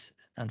races,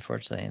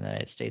 unfortunately, in the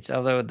United States.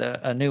 Although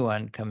a new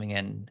one coming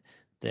in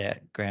the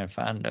Gran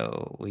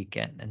Fondo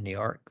weekend in New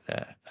York,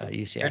 the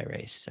UCI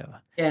race. So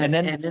and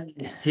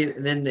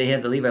then they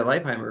had the Levi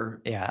Leipheimer.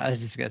 Yeah, I was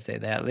just gonna say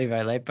that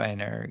Levi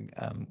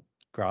Leipheimer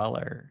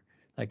Grawler,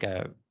 like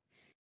a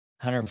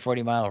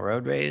 140-mile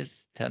road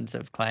race, tons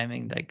of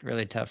climbing, like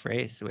really tough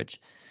race,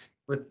 which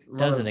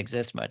doesn't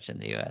exist much in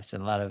the U.S.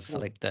 and a lot of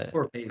like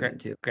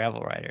the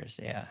gravel riders,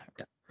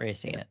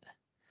 racing it.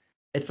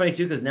 It's funny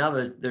too because now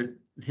they're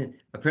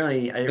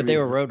apparently. But they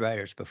were road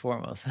riders before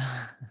most.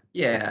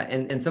 Yeah,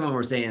 and some of them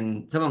were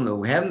saying, some of them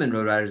who haven't been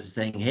road riders are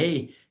saying,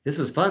 "Hey, this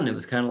was fun. It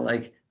was kind of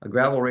like a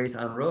gravel race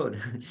on road,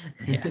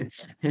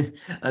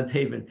 on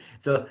pavement."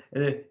 So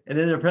and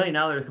then apparently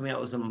now they're coming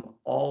out with some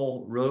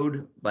all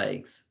road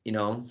bikes.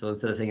 So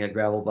instead of saying a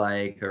gravel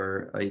bike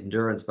or an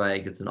endurance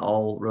bike, it's an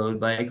all road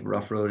bike,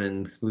 rough road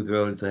and smooth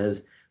road. So it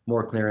has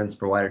more clearance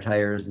for wider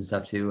tires and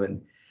stuff too,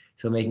 and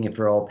so making it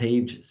for all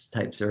paved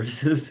type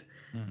surfaces.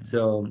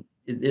 So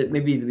it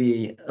may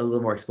be a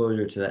little more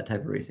exposure to that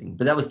type of racing,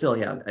 but that was still,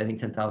 I think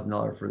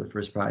 $10,000 for the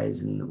first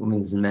prize, and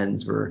women's and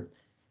men's were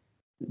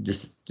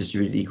just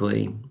distributed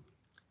equally.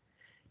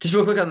 Just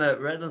real quick on the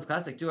Redlands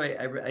Classic too,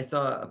 I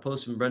saw a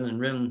post from Brendan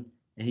Rim,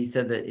 and he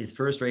said that his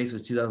first race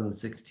was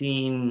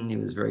 2016. He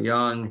was very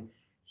young.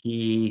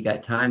 He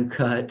got time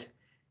cut,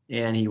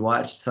 and he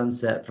watched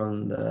sunset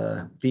from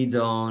the feed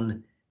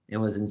zone and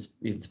was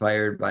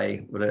inspired by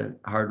what a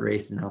hard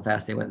race and how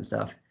fast they went and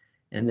stuff.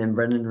 And then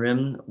Brendan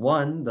Rim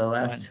won the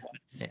last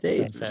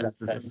stage, which was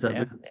the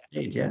sunset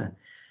stage. Yeah.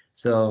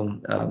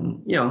 So,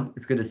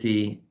 it's good to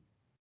see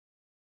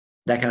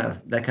that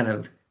kind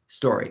of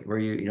story where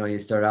you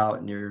start out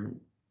and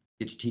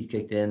get your teeth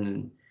kicked in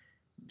and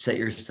set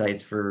your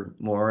sights for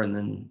more, and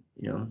then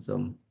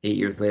so 8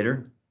 years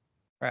later,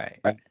 Right.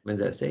 wins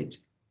that stage.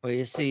 Well,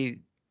 you see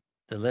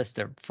the list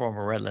of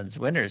former Redlands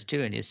winners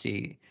too, and you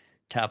see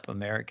top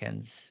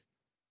Americans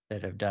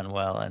that have done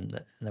well in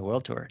the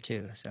World Tour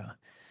too. So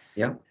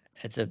yeah,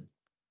 it's a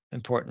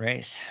important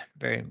race.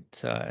 Very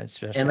so,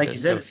 especially and like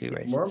there's you said, so few it's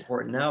races. more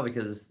important now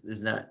because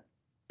there's not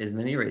as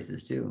many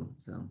races too.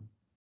 So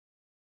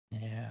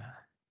yeah.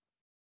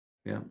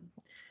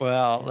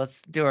 Well,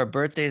 let's do our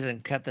birthdays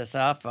and cut this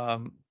off.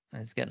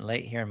 It's getting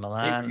late here in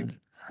Milan.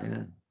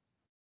 Yeah.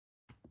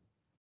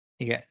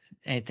 You got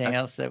anything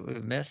else that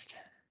we've missed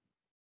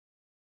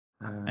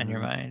on your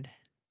mind?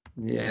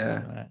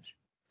 Yeah. So much.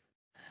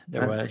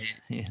 There was.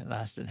 You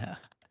lost it now.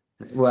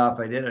 Well, if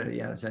I did it,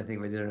 yeah, so I think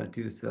if I did it or not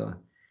too. So,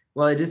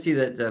 well, I did see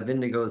that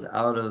Vindigo's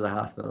out of the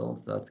hospital,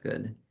 so that's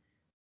good.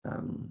 But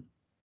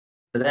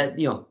that,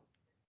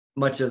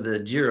 much of the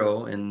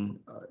Giro and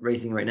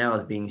racing right now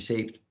is being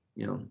shaped,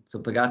 so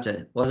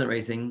Pogacar wasn't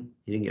racing,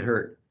 he didn't get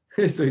hurt.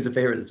 So he's a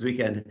favorite this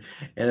weekend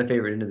and a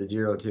favorite into the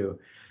Giro too.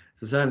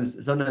 So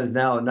sometimes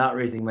now not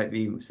racing might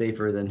be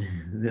safer than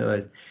the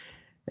others.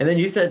 And then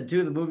you said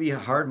too, the movie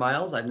Hard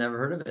Miles. I've never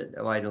heard of it.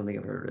 Oh, I don't think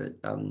I've heard of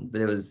it.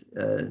 But it was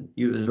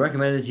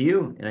recommended to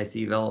you, and I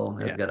see Velo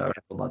has got an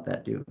article about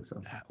that too.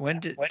 So when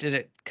did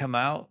it come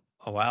out?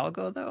 A while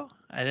ago though?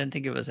 I didn't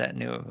think it was that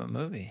new of a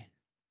movie.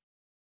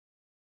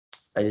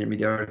 I didn't read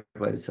the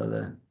article. I just saw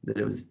that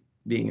it was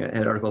being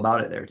an article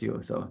about it there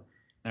too. So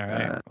all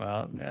right.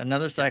 Well,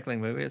 another cycling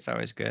movie. It's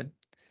always good.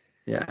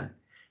 Yeah,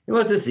 you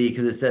want to see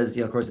because it says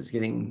of course it's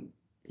getting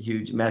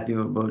huge.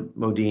 Matthew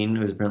Modine,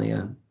 who's apparently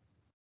a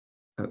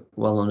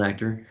well-known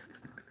actor.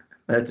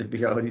 I have to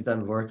figure out what he's done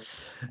before,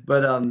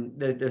 but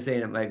they're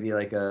saying it might be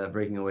like a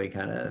Breaking Away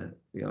kind of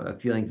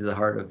appealing to the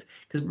heart of,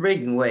 because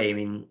Breaking Away. I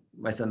mean,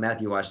 my son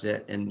Matthew watched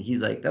it and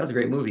he's like, that was a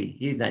great movie.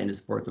 He's not into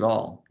sports at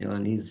all,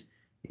 and he's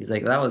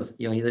like, that was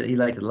he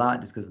liked it a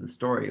lot just because of the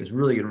story. It was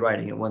really good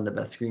writing. It won the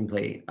best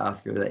screenplay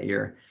Oscar that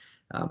year.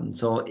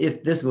 So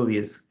if this movie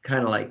is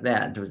kind of like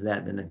that towards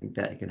that, then I think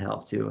that can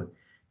help too.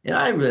 And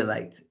I really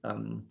liked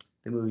the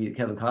movie that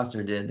Kevin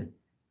Costner did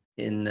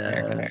in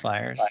American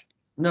Flyers.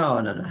 No.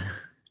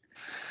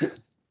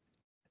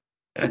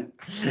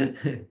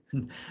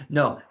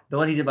 No, the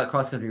one he did about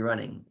cross-country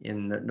running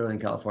in Northern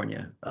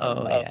California.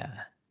 Yeah.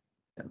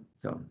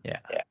 So yeah,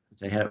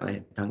 I had it on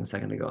my tongue a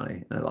second ago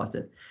and I lost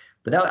it.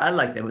 But I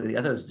liked that movie.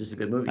 I thought it was just a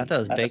good movie. I thought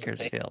it was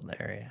Bakersfield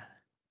area.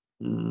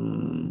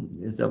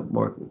 It's up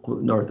more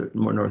north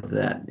of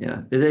that.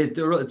 Yeah, it's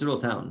a real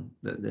town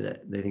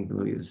that they think the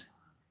movie was.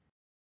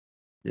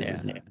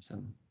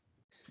 So,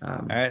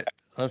 all right,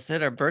 let's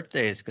hit our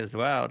birthdays because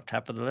wow,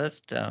 top of the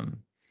list. A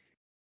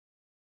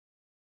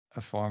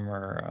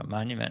former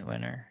Monument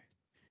winner,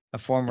 a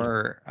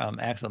former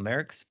Axel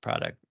Merckx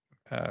product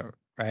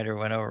rider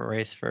went over a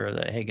race for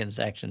the Higgins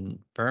Action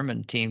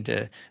Berman team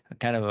to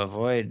kind of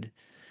avoid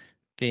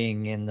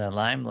being in the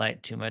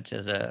limelight too much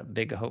as a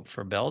big hope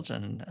for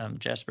Belgian.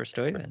 Jasper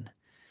Stuyven,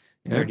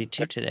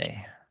 32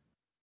 today.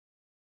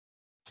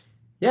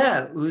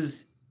 Yeah, it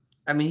was.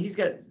 I mean, he's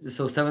got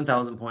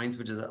 7,000 points,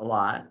 which is a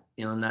lot.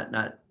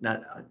 Not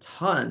a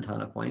ton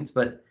of points,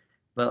 but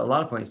a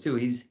lot of points too.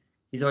 He's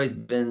always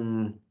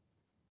been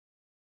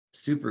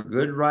super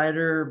good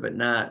rider, but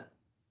not.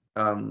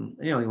 He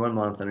won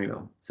Milan San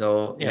Remo,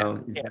 so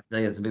he's got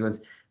some big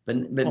ones.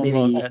 But maybe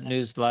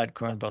Newsblad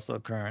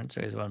Kornbussel Current,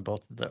 so he's won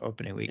both the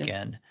opening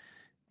weekend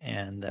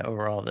and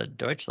overall the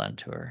Deutschland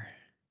Tour.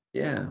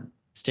 Yeah,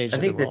 stage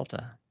of the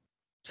Vuelta.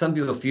 Some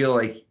people feel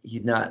like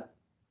he's not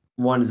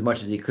won as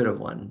much as he could have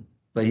won,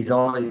 but he's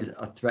always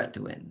a threat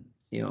to win.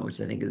 Which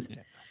I think is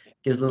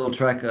his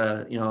Lidl-Trek.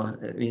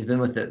 He's been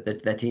with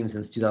that team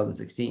since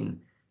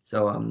 2016.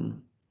 So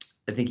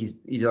I think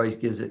he's always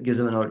gives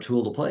him another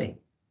tool to play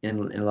in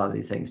a lot of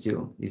these things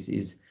too.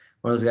 He's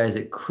one of those guys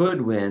that could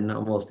win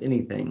almost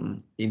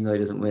anything, even though he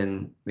doesn't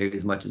win maybe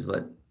as much as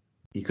what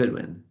he could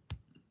win.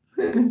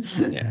 He's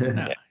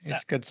a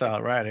good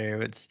solid rider. He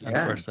was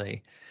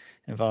unfortunately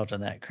involved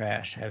in that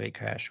heavy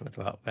crash with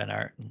Wout van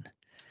Aert and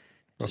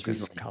broke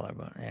his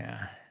collarbone.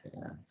 Yeah.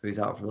 So he's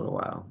out for a little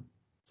while.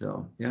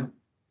 So and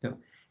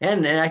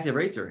an active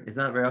racer. It's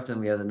not very often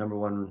we have the number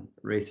one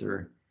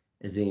racer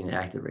as being an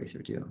active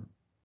racer too.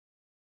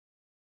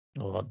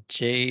 Well,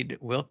 Jade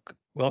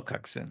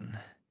Wilcoxon.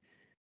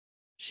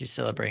 She's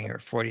celebrating her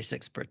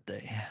 46th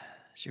birthday.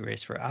 She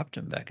raced for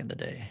Optum back in the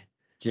day.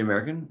 Is she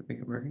American?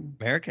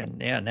 American,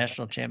 yeah.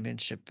 National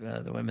championship,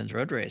 the women's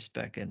road race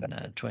back in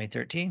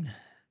 2013.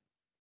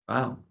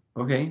 Wow.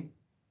 Okay.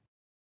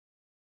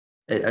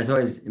 It's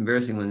always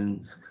embarrassing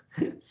when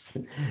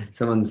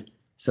someone's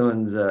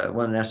won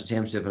a national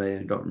championship and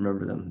I don't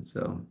remember them.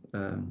 So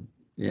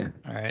yeah.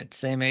 All right.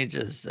 Same age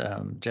as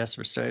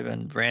Jasper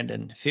Stuyven,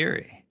 Brandon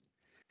Fury.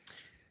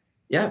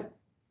 Yeah.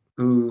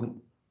 So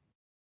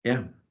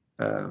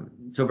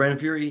Brandon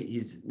Fury,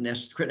 he's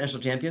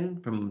national champion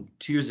from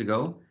 2 years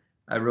ago.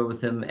 I rode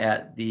with him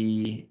at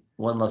the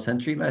One Love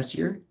Century last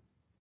year.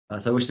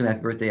 So I wish him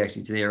happy birthday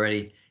actually today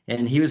already.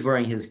 And he was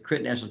wearing his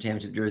Crit National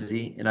Championship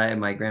jersey, and I had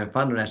my Grand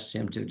Fondo National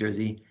Championship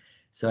jersey.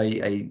 So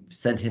I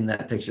sent him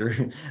that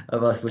picture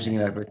of us wishing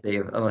him happy birthday,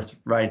 of us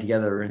riding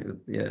together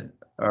with the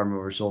arm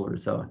over shoulder.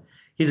 So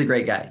he's a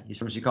great guy. He's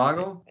from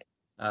Chicago,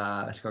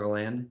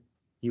 Chicagoland.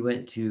 He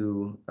went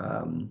to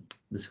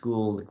the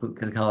school,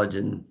 the college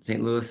in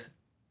St. Louis.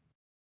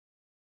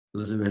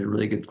 Those who had a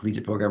really good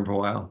collegiate program for a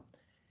while.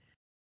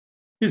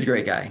 He's a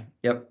great guy.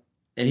 Yep.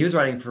 And he was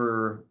riding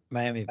for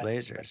Miami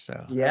Blazers.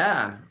 So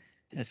yeah,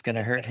 it's going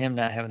to hurt him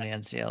not having the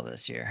NCL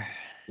this year.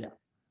 Yeah,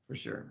 for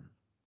sure.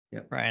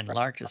 Yep. Brian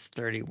Lark is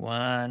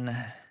 31.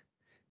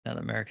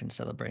 Another American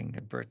celebrating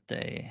a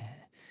birthday,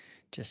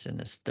 just in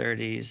his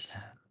 30s. I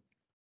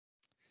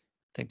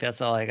think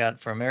that's all I got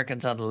for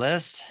Americans on the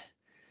list.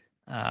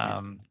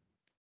 Yeah,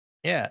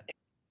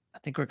 I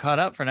think we're caught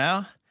up for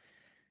now.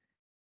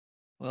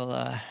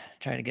 We'll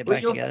try to get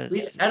back together.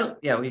 We did.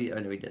 Okay.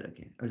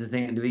 I was just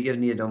thinking, do we give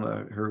Nia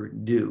Doma her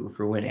due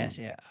for winning? Yes,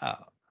 yeah. Oh,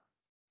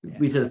 yeah.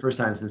 We said the first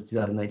time since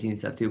 2019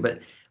 stuff too,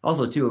 but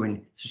also too, I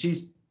mean, so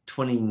she's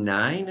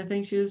 29, I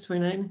think she is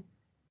 29.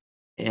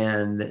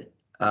 And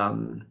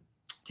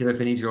Taylor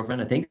Finney's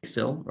girlfriend, I think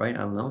still, right? I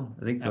don't know.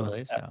 I think so. I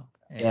believe so.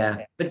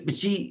 Yeah. But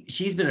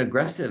she's been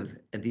aggressive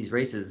at these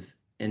races,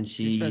 and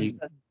she's been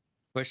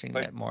pushing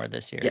it more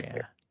this year. Yes.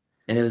 Yeah.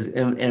 And it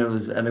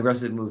was an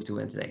aggressive move to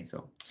win today.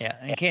 So yeah,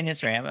 and Canyon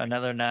SRAM,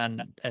 another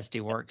non-SD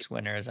Works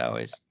winner, is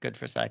always good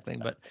for cycling.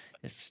 But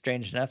it's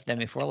strange enough,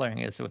 Demi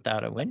Forlering is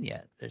without a win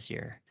yet this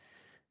year.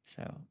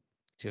 So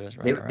she was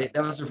right.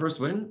 That was her first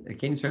win.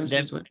 Canyon SRAM's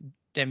first win.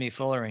 Demi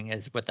Forlering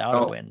is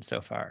without a win so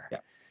far.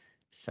 Yeah.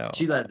 So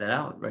she let that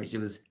out, right? She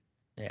was.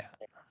 Yeah.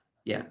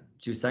 Yeah,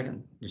 she was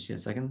second. Did she have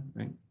second?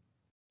 Right.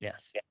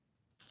 Yes.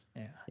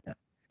 Yeah.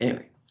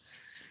 Anyway.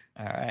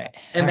 All right.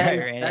 And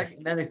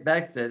Maddox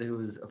Backstead, who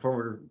was a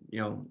former,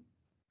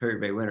 Perry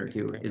Bay winner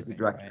too, is the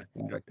director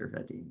of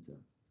that team. So.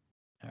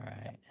 All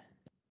right.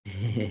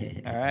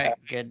 All right.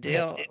 Good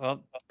deal.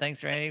 Well,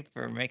 thanks, Randy,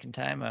 for making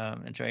time.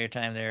 Enjoy your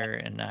time there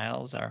in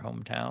Niles, our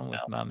hometown,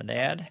 with Mom and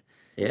Dad.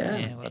 Yeah.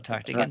 And we'll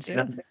talk to you again soon.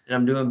 And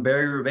I'm doing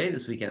Barry-Roubaix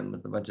this weekend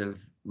with a bunch of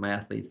my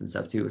athletes and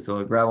stuff too. So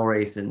a gravel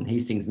race in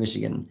Hastings,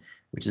 Michigan,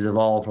 which has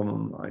evolved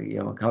from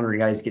 100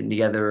 guys getting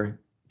together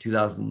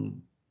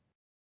 2009,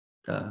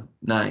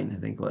 I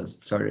think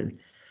started,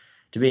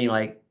 to being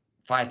like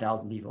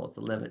 5,000 people. It's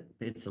the limit.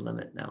 It's the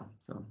limit now.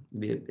 So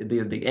it'd be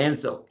a big, and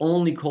it's the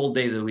only cold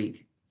day of the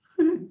week.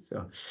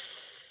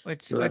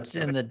 Which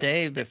in the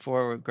day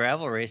before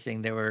gravel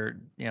racing, there were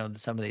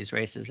some of these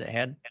races that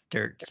had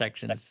dirt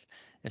sections.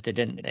 If they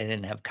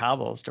didn't have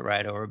cobbles to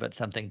ride over, but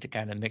something to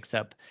kind of mix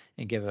up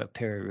and give a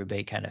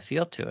Paris-Roubaix kind of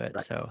feel to it.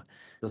 Right. So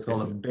it's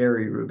called a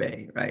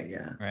Barry-Roubaix, right?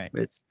 Yeah. Right.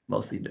 But it's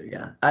mostly dirt.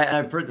 Yeah.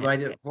 I've heard when I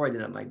did it before. I did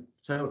it on my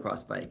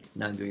cyclocross bike.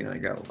 Now I'm doing it on a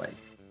gravel bike.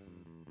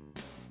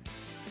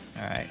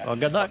 All right. Well,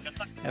 good luck.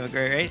 Have a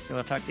great race, and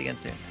we'll talk to you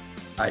again soon.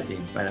 All right,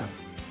 Dean. Bye now.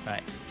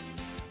 Bye.